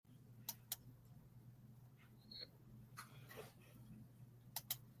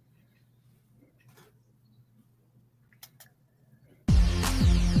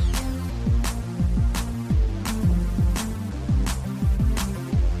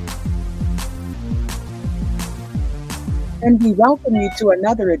and we welcome you to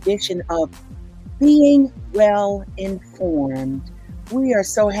another edition of Being Well Informed. We are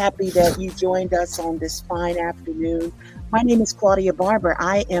so happy that you joined us on this fine afternoon. My name is Claudia Barber.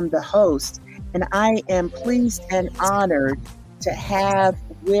 I am the host, and I am pleased and honored to have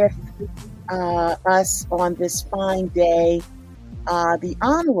with us on this fine day the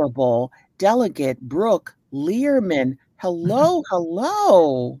Honorable Delegate Brooke Lierman. Hello,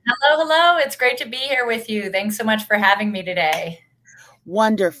 hello. Hello. It's great to be here with you. Thanks so much for having me today.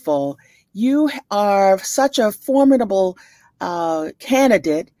 Wonderful. You are such a formidable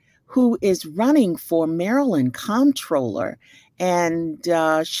candidate who is running for Maryland Comptroller and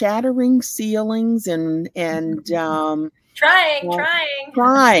shattering ceilings and trying.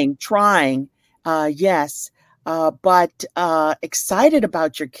 Yes. But excited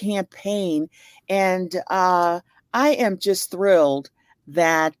about your campaign. And I am just thrilled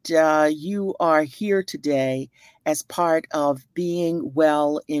that you are here today as part of Being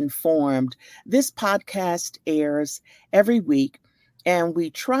Well Informed. This podcast airs every week, and we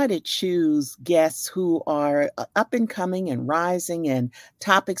try to choose guests who are up and coming and rising and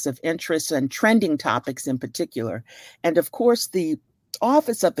topics of interest and trending topics in particular. And of course, the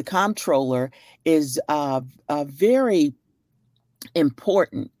Office of the Comptroller is very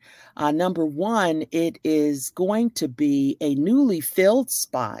important. Number one, it is going to be a newly filled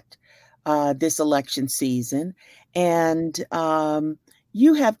spot this election season. And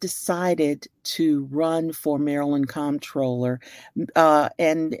you have decided to run for Maryland Comptroller.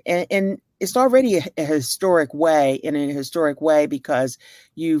 And it's already a historic way because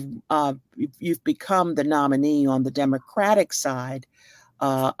you've become the nominee on the Democratic side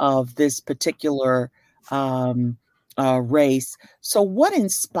of this particular race. So what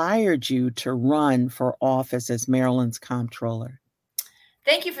inspired you to run for office as Maryland's comptroller?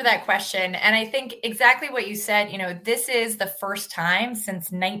 Thank you for that question. And I think exactly what you said, this is the first time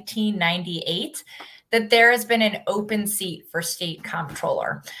since 1998 that there has been an open seat for state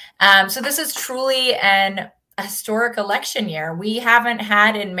comptroller. So this is truly an historic election year. We haven't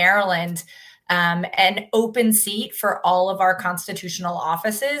had in Maryland an open seat for all of our constitutional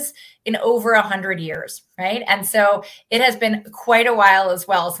offices in over 100 years, right? And so it has been quite a while as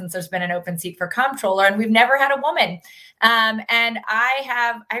well since there's been an open seat for comptroller, and we've never had a woman. And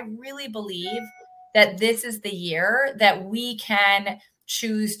I really believe that this is the year that we can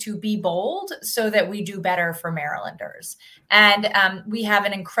choose to be bold so that we do better for Marylanders. And we have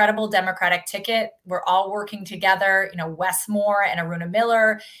an incredible Democratic ticket. We're all working together, Wes Moore and Aruna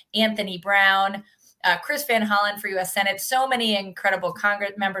Miller, Anthony Brown, Chris Van Hollen for U.S. Senate, so many incredible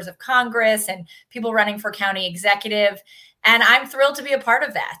members of Congress and people running for county executive. And I'm thrilled to be a part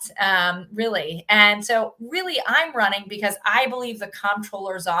of that, really. And so really I'm running because I believe the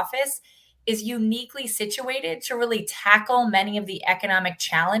comptroller's office is uniquely situated to really tackle many of the economic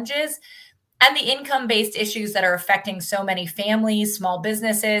challenges and the income-based issues that are affecting so many families, small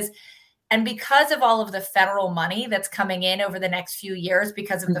businesses. And because of all of the federal money that's coming in over the next few years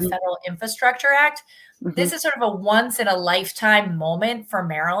because of the Federal Infrastructure Act, this is sort of a once-in-a-lifetime moment for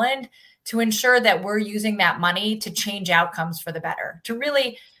Maryland to ensure that we're using that money to change outcomes for the better,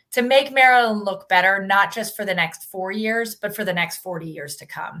 to make Maryland look better, not just for the next 4 years, but for the next 40 years to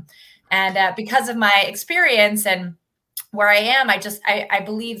come. And because of my experience and where I am, I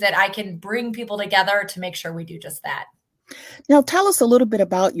believe that I can bring people together to make sure we do just that. Now, tell us a little bit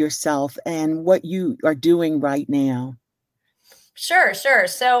about yourself and what you are doing right now. Sure.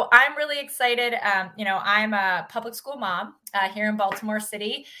 So I'm really excited. I'm a public school mom here in Baltimore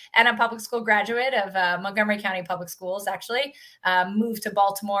City, and a public school graduate of Montgomery County Public Schools, actually. Moved to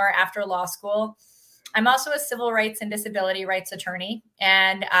Baltimore after law school. I'm also a civil rights and disability rights attorney,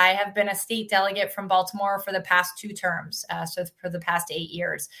 and I have been a state delegate from Baltimore for the past 2 terms, so for the past 8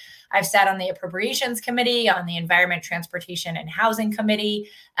 years. I've sat on the Appropriations Committee, on the Environment, Transportation, and Housing Committee.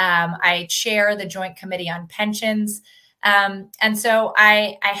 I chair the Joint Committee on Pensions. And so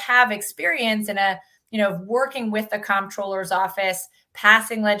I have experience in working with the comptroller's office,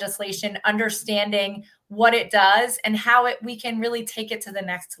 passing legislation, understanding what it does and how we can really take it to the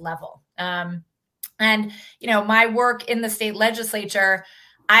next level. And my work in the state legislature,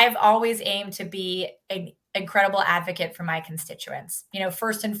 I've always aimed to be an incredible advocate for my constituents,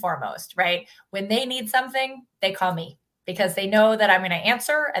 first and foremost, right? When they need something, they call me because they know that I'm going to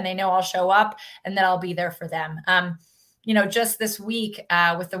answer and they know I'll show up and that I'll be there for them. Just this week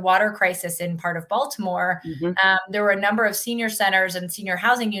with the water crisis in part of Baltimore, there were a number of senior centers and senior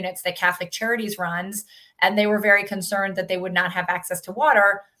housing units that Catholic Charities runs, and they were very concerned that they would not have access to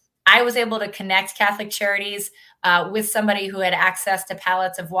water. I was able to connect Catholic Charities with somebody who had access to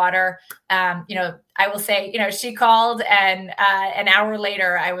pallets of water. I will say, she called, and an hour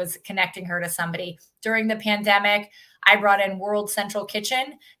later, I was connecting her to somebody. During the pandemic, I brought in World Central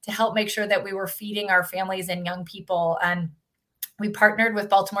Kitchen to help make sure that we were feeding our families and young people. And we partnered with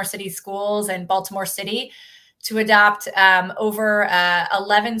Baltimore City Schools and Baltimore City to adopt over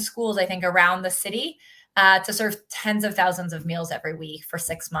 11 schools, I think, around the city to serve tens of thousands of meals every week for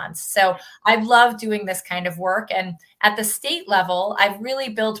 6 months. So I love doing this kind of work. And at the state level, I've really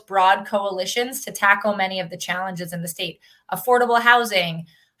built broad coalitions to tackle many of the challenges in the state: affordable housing,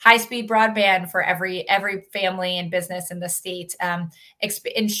 high-speed broadband for every family and business in the state,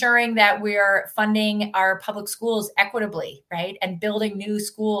 ensuring that we're funding our public schools equitably, right, and building new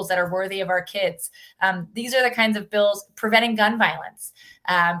schools that are worthy of our kids. These are the kinds of bills. Preventing gun violence,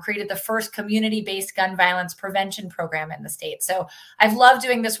 created the first community-based gun violence prevention program in the state. So I've loved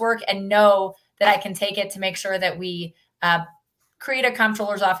doing this work and know that I can take it to make sure that we create a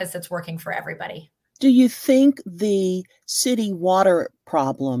comptroller's office that's working for everybody. Do you think the city water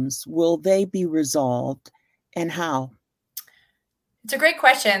problems, will they be resolved, and how? It's a great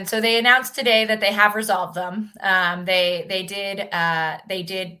question. So they announced today that they have resolved them. They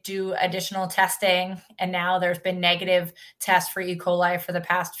did do additional testing, and now there's been negative tests for E. coli for the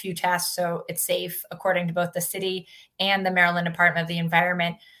past few tests. So it's safe, according to both the city and the Maryland Department of the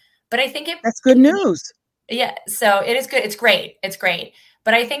Environment. But I think that's good news. Yeah, so it is good. It's great. It's great.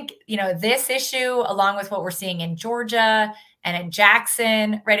 But I think, this issue, along with what we're seeing in Georgia and in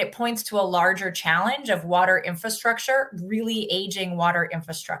Jackson, right, it points to a larger challenge of water infrastructure, really aging water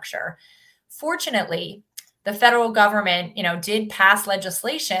infrastructure. Fortunately, the federal government, did pass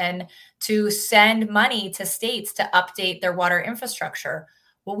legislation to send money to states to update their water infrastructure.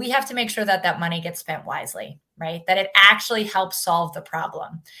 Well, we have to make sure that that money gets spent wisely, right? That it actually helps solve the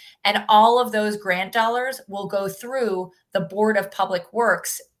problem. And all of those grant dollars will go through the Board of Public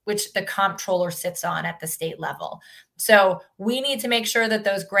Works, which the comptroller sits on at the state level. So we need to make sure that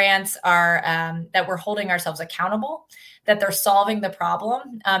those grants are, that we're holding ourselves accountable, that they're solving the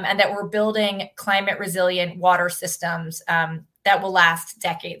problem, and that we're building climate resilient water systems that will last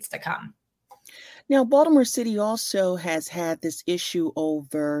decades to come. Now, Baltimore City also has had this issue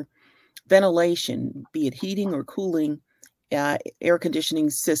over ventilation, be it heating or cooling, air conditioning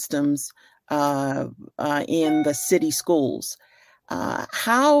systems in the city schools.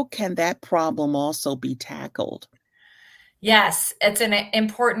 How can that problem also be tackled? Yes, it's an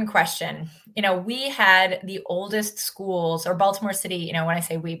important question. We had the oldest schools, or Baltimore City, when I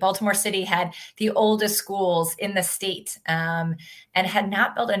say we, Baltimore City had the oldest schools in the state, and had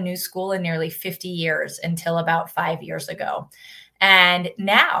not built a new school in nearly 50 years until about 5 years ago. And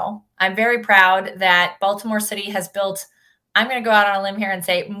now I'm very proud that Baltimore City has built, I'm going to go out on a limb here and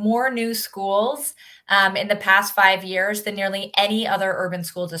say, more new schools in the past 5 years than nearly any other urban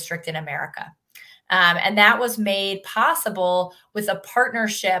school district in America. And that was made possible with a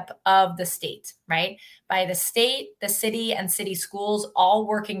partnership of the state, right? By the state, the city, and city schools all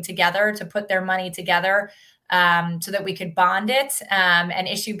working together to put their money together so that we could bond it and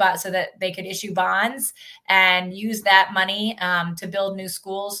issue so that they could issue bonds and use that money to build new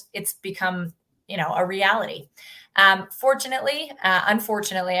schools. It's become, a reality. Unfortunately,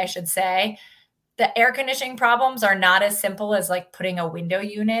 I should say, the air conditioning problems are not as simple as like putting a window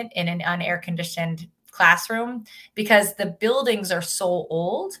unit in an unair conditioned classroom, because the buildings are so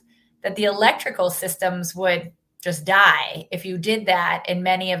old that the electrical systems would just die if you did that in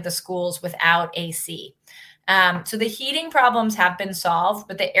many of the schools without AC. So the heating problems have been solved,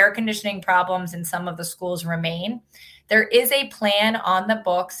 but the air conditioning problems in some of the schools remain. There is a plan on the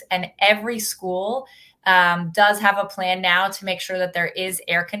books, and every school does have a plan now to make sure that there is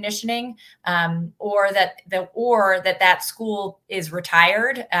air conditioning, or that school is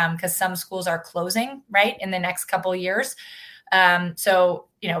retired, because some schools are closing right in the next couple of years. So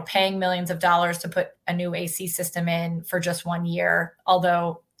paying millions of dollars to put a new AC system in for just 1 year,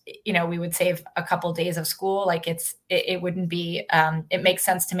 although we would save a couple days of school. Like it wouldn't be. It makes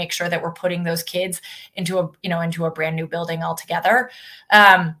sense to make sure that we're putting those kids into a brand new building altogether.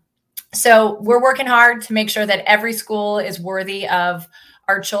 So we're working hard to make sure that every school is worthy of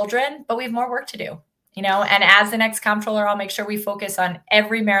our children, but we have more work to do, and as the next comptroller, I'll make sure we focus on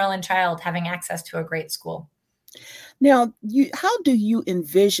every Maryland child having access to a great school. Now, how do you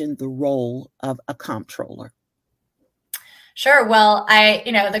envision the role of a comptroller? Sure. Well,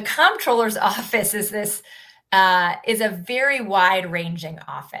 the comptroller's office is this is a very wide-ranging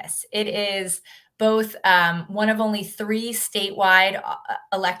office. It is both one of only 3 statewide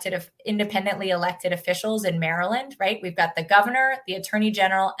independently elected officials in Maryland, right? We've got the governor, the attorney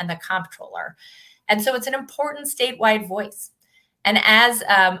general, and the comptroller. And so it's an important statewide voice. And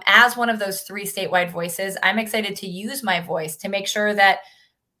as one of those 3 statewide voices, I'm excited to use my voice to make sure that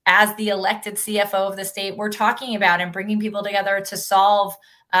as the elected CFO of the state, we're talking about and bringing people together to solve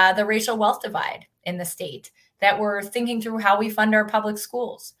the racial wealth divide in the state, that we're thinking through how we fund our public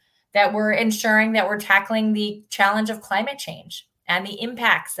schools, that we're ensuring that we're tackling the challenge of climate change and the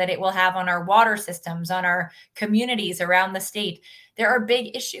impacts that it will have on our water systems, on our communities around the state. There are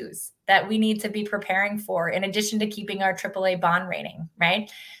big issues that we need to be preparing for, in addition to keeping our AAA bond rating, right?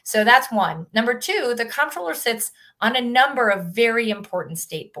 So that's one. Number 2, the comptroller sits on a number of very important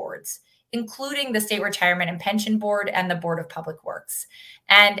state boards, including the State Retirement and Pension Board and the Board of Public Works.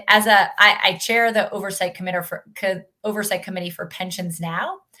 And I chair the Oversight Committee for Pensions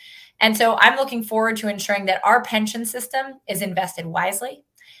now. And so I'm looking forward to ensuring that our pension system is invested wisely,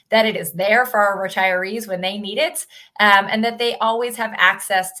 that it is there for our retirees when they need it, and that they always have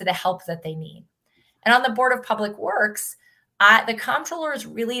access to the help that they need. And on the Board of Public Works, the comptroller is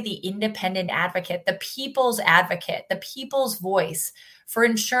really the independent advocate, the people's advocate, the people's voice for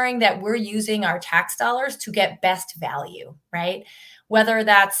ensuring that we're using our tax dollars to get best value, right? Whether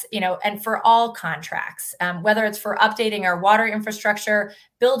that's, and for all contracts, whether it's for updating our water infrastructure,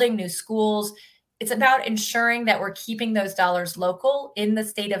 building new schools, it's about ensuring that we're keeping those dollars local in the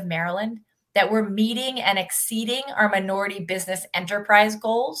state of Maryland, that we're meeting and exceeding our minority business enterprise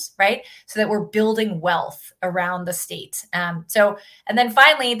goals, right? So that we're building wealth around the state. And then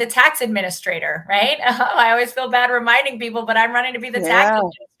finally, the tax administrator, right? I always feel bad reminding people, but I'm running to be the tax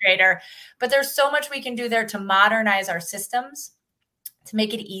administrator. But there's so much we can do there to modernize our systems, to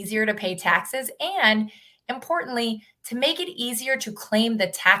make it easier to pay taxes, and importantly, to make it easier to claim the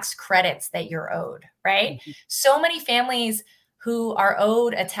tax credits that you're owed, right? Mm-hmm. So many families who are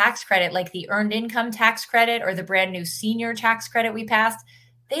owed a tax credit, like the earned income tax credit or the brand new senior tax credit we passed,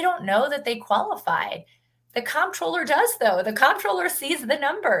 they don't know that they qualify. The comptroller does, though. The comptroller sees the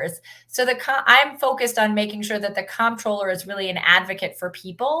numbers. So I'm focused on making sure that the comptroller is really an advocate for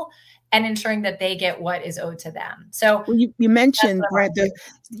people and ensuring that they get what is owed to them. So you mentioned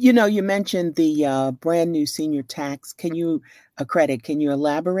you mentioned the brand new senior tax. Can you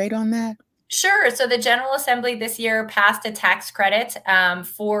elaborate on that? Sure. So the General Assembly this year passed a tax credit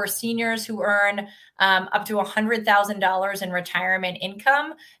for seniors who earn up to $100,000 in retirement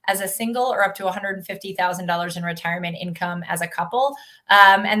income as a single, or up to $150,000 in retirement income as a couple.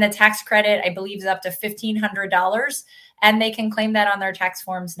 And the tax credit, I believe, is up to $1,500. And they can claim that on their tax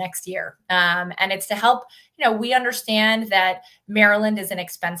forms next year. And it's to help, we understand that Maryland is an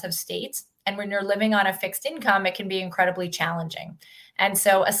expensive state. And when you're living on a fixed income, it can be incredibly challenging. And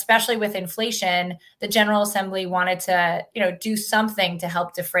so, especially with inflation, the General Assembly wanted to, do something to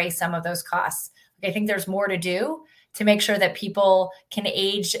help defray some of those costs. I think there's more to do to make sure that people can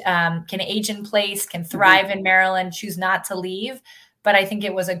age in place, can thrive in Maryland, choose not to leave. But I think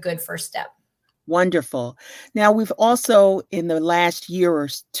it was a good first step. Wonderful. Now, we've also, in the last year or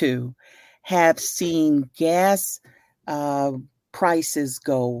two, have seen gas prices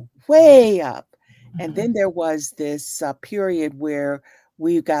go way up. And then there was this period where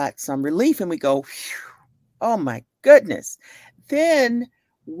we got some relief and we go, oh my goodness. Then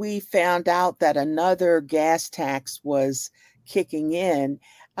we found out that another gas tax was kicking in.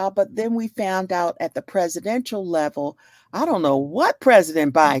 But then we found out at the presidential level, I don't know what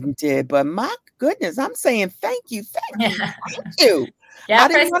President Biden did, but my goodness, I'm saying thank you. Thank you. Yeah,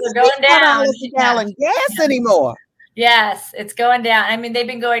 prices are going down. Gallon gas anymore. Yes, it's going down. I mean, they've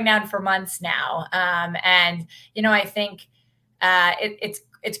been going down for months now. And, I think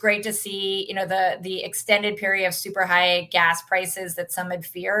it's great to see, the extended period of super high gas prices that some had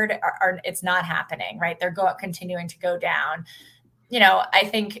feared it's not happening, right? They're continuing to go down. I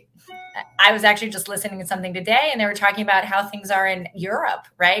think I was actually just listening to something today, and they were talking about how things are in Europe,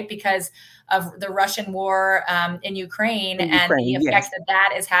 right? Because of the Russian war in Ukraine and the effect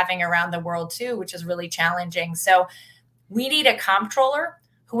that is having around the world too, which is really challenging. So we need a comptroller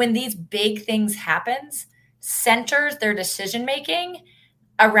who, when these big things happens, centers their decision-making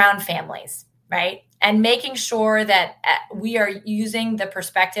around families, right? And making sure that we are using the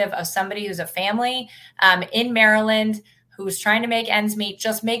perspective of somebody who's a family in Maryland, who's trying to make ends meet.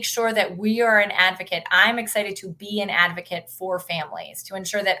 Just make sure that we are an advocate. I'm excited to be an advocate for families, to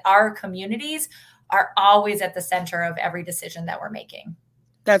ensure that our communities are always at the center of every decision that we're making.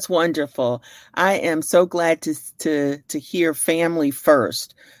 That's wonderful. I am so glad to hear family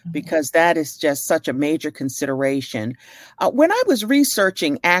first, Mhm. because that is just such a major consideration. When I was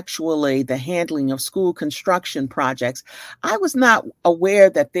researching actually the handling of school construction projects, I was not aware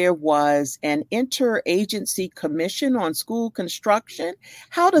that there was an interagency commission on school construction.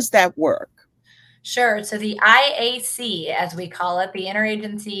 How does that work? Sure. So the IAC, as we call it, the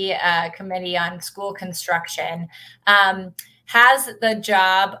Interagency Committee on School Construction, has the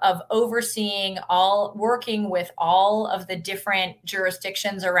job of overseeing working with all of the different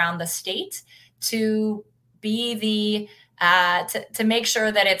jurisdictions around the state to be to make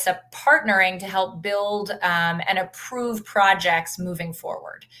sure that it's a partnering to help build and approve projects moving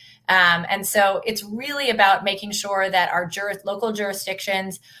forward. And so it's really about making sure that our local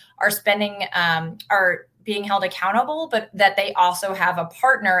jurisdictions are being held accountable, but that they also have a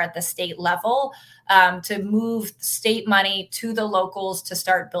partner at the state level to move state money to the locals to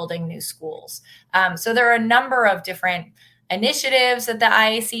start building new schools. So there are a number of different initiatives that the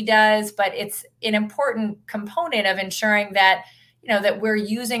IAC does, but it's an important component of ensuring that that we're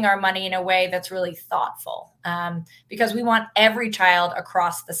using our money in a way that's really thoughtful, because we want every child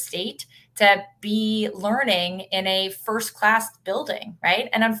across the state to be learning in a first class building, right?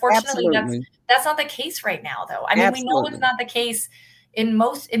 And unfortunately, Absolutely. that's not the case right now, though. I mean, we know it's Absolutely. not the case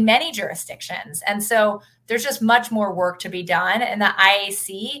in many jurisdictions. And so there's just much more work to be done. And the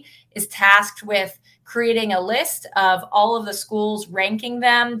IAC is tasked with creating a list of all of the schools, ranking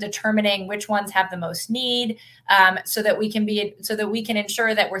them, determining which ones have the most need, so that we can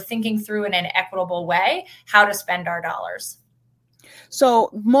ensure that we're thinking through in an equitable way how to spend our dollars. So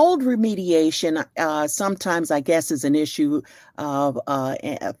mold remediation, sometimes I guess is an issue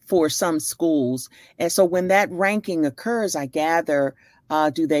for some schools. And so when that ranking occurs, I gather,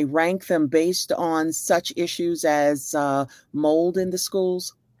 do they rank them based on such issues as mold in the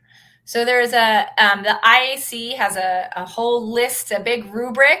schools? So there's the IAC has a whole list, a big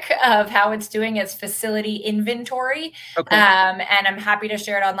rubric of how it's doing its facility inventory, Okay. and I'm happy to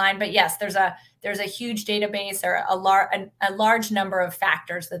share it online. But yes, there's a huge database or a large number of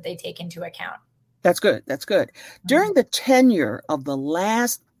factors that they take into account. That's good. That's good. Mhm. During the tenure of the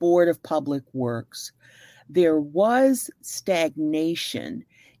last Board of Public Works, there was stagnation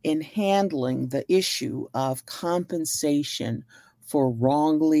in handling the issue of compensation for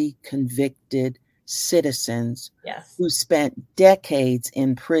wrongly convicted citizens Yes. who spent decades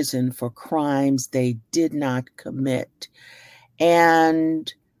in prison for crimes they did not commit.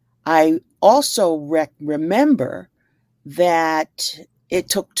 And I also remember that it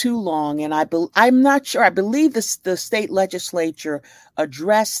took too long, and I'm not sure. I believe the state legislature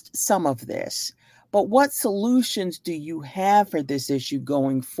addressed some of this. But what solutions do you have for this issue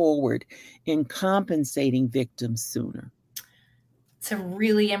going forward in compensating victims sooner? It's a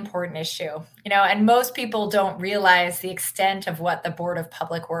really important issue, and most people don't realize the extent of what the Board of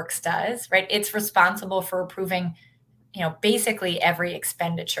Public Works does, right? It's responsible for approving, basically every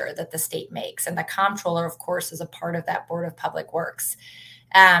expenditure that the state makes. And the comptroller, of course, is a part of that Board of Public Works.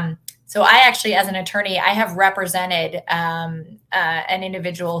 So I actually, as an attorney, I have represented an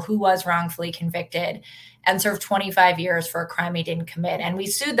individual who was wrongfully convicted and served 25 years for a crime he didn't commit. And we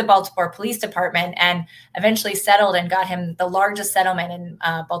sued the Baltimore Police Department and eventually settled and got him the largest settlement in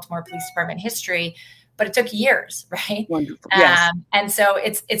Baltimore Police Department history. But it took years, right? Wonderful. Yes. And so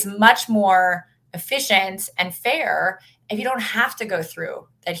it's much more efficient and fair if you don't have to go through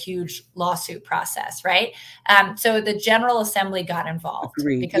that huge lawsuit process, right? So the General Assembly got involved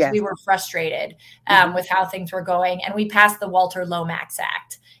Agreed. because we Yes. were frustrated Mhm. with how things were going, and we passed the Walter Lomax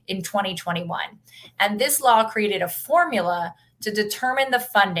Act in 2021. And this law created a formula to determine the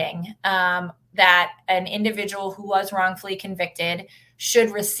funding that an individual who was wrongfully convicted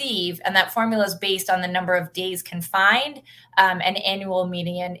should receive. And that formula is based on the number of days confined and annual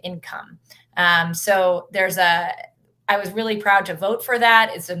median income. So I was really proud to vote for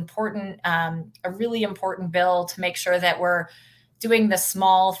that. It's important, a really important bill to make sure that we're doing the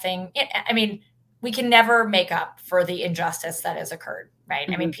small thing. I mean, we can never make up for the injustice that has occurred, right?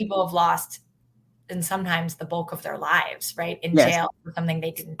 I mean, Mhm. people have lost, and sometimes the bulk of their lives, right, in Yes. jail for something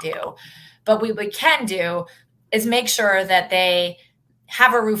they didn't do. But what we can do is make sure that they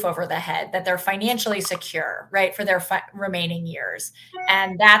have a roof over the head, that they're financially secure, right, for their remaining years.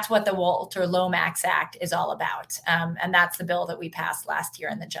 And that's what the Walter Lomax Act is all about. And that's the bill that we passed last year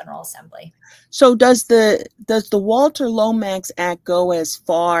in the General Assembly. So does the Walter Lomax Act go as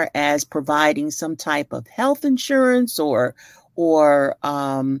far as providing some type of health insurance or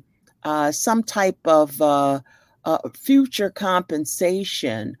some type of future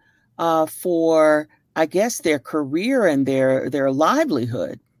compensation for I guess, their career and their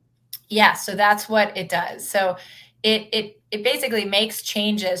livelihood. Yeah, so that's what it does. So it basically makes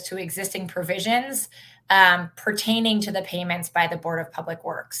changes to existing provisions pertaining to the payments by the Board of Public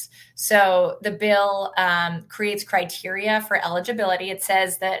Works. So the bill creates criteria for eligibility. It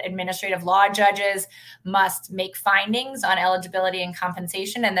says that administrative law judges must make findings on eligibility and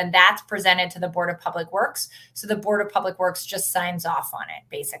compensation, and then that's presented to the Board of Public Works. So the Board of Public Works just signs off on it,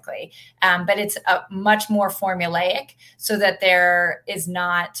 basically. But it's much more formulaic so that there is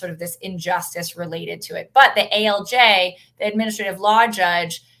not sort of this injustice related to it. But the ALJ, the administrative law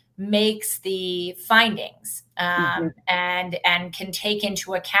judge, makes the findings and can take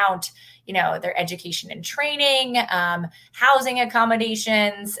into account, their education and training, housing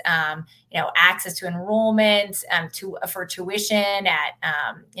accommodations, access to enrollment, for tuition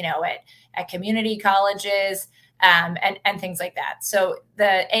at community colleges, and things like that. So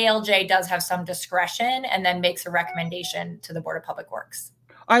the ALJ does have some discretion and then makes a recommendation to the Board of Public Works.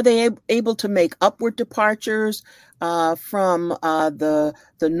 Are they able to make upward departures from the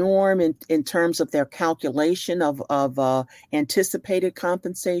norm in terms of their calculation of anticipated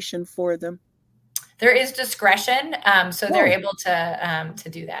compensation for them? There is discretion, so they're able to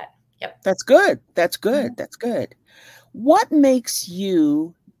do that. Yep. That's good. That's good. That's good. What makes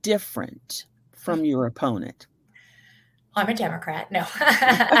you different from your opponent? I'm a Democrat. No,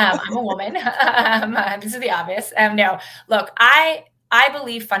 I'm a woman. This is the obvious. No, look, I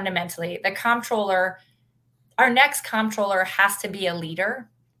believe fundamentally the comptroller, our next comptroller, has to be a leader,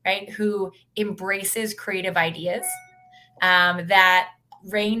 right? Who embraces creative ideas that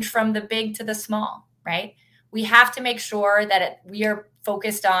range from the big to the small, right? We have to make sure that we are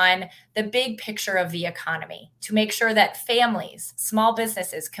focused on the big picture of the economy to make sure that families, small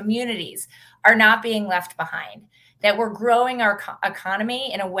businesses, communities are not being left behind, that we're growing our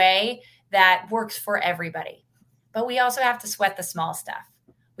economy in a way that works for everybody. But we also have to sweat the small stuff.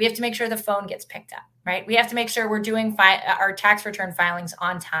 We have to make sure the phone gets picked up, right? We have to make sure we're doing our tax return filings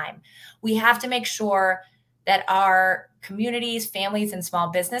on time. We have to make sure that our communities, families, and small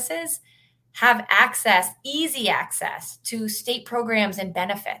businesses have easy access to state programs and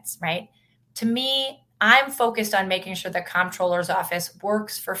benefits, right? To me, I'm focused on making sure the comptroller's office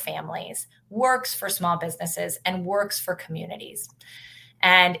works for families, works for small businesses, and works for communities,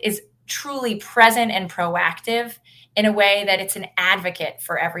 and is truly present and proactive in a way that it's an advocate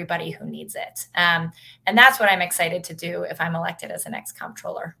for everybody who needs it. And that's what I'm excited to do if I'm elected as the next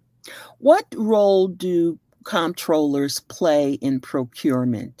comptroller. What role do comptrollers play in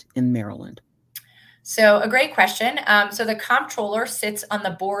procurement in Maryland? So a great question. So the comptroller sits on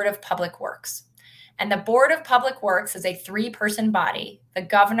the Board of Public Works. And the Board of Public Works is a 3-person body, the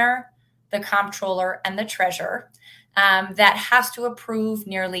governor, the comptroller, and the treasurer, that has to approve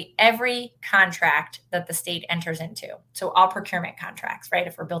nearly every contract that the state enters into. So all procurement contracts, right?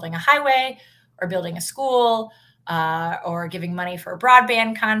 If we're building a highway or building a school or giving money for a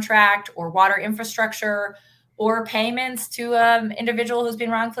broadband contract or water infrastructure or payments to an individual who's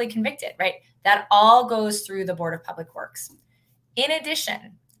been wrongfully convicted, right? That all goes through the Board of Public Works. In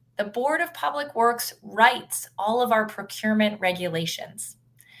addition, the Board of Public Works writes all of our procurement regulations.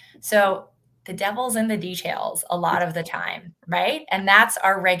 So the devil's in the details a lot of the time, right? And that's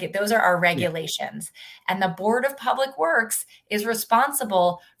those are our regulations. And the Board of Public Works is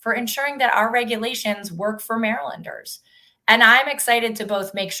responsible for ensuring that our regulations work for Marylanders. And I'm excited to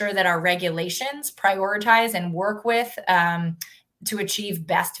both make sure that our regulations prioritize and work with to achieve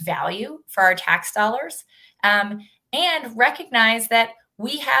best value for our tax dollars, and recognize that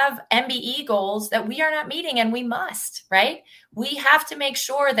we have MBE goals that we are not meeting, and we must, right? We have to make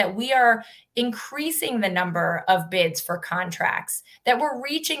sure that we are increasing the number of bids for contracts, that we're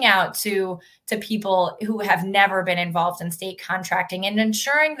reaching out to people who have never been involved in state contracting, and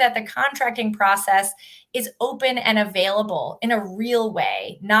ensuring that the contracting process is open and available in a real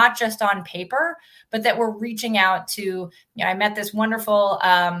way, not just on paper, but that we're reaching out to, I met this wonderful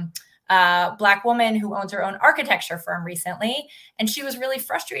Black woman who owns her own architecture firm recently, and she was really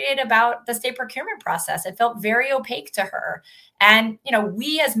frustrated about the state procurement process. It felt very opaque to her. And,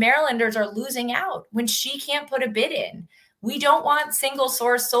 we as Marylanders are losing out when she can't put a bid in. We don't want single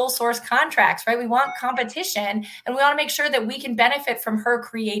source, sole source contracts, right? We want competition, and we want to make sure that we can benefit from her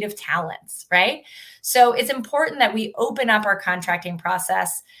creative talents, right? So it's important that we open up our contracting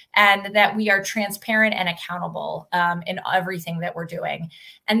process and that we are transparent and accountable in everything that we're doing.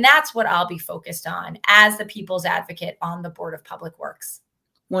 And that's what I'll be focused on as the people's advocate on the Board of Public Works.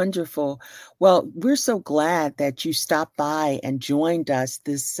 Wonderful. Well, we're so glad that you stopped by and joined us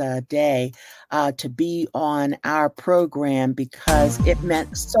this day to be on our program, because it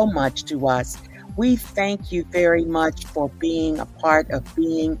meant so much to us. We thank you very much for being a part of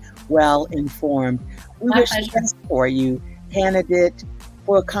being well informed. We My wish the pleasure. best for you, candidate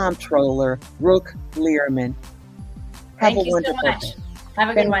for Comptroller Brooke Lierman. Have a Thank you so wonderful much. day. Have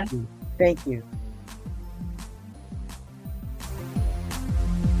a good Thank one. you. Thank you.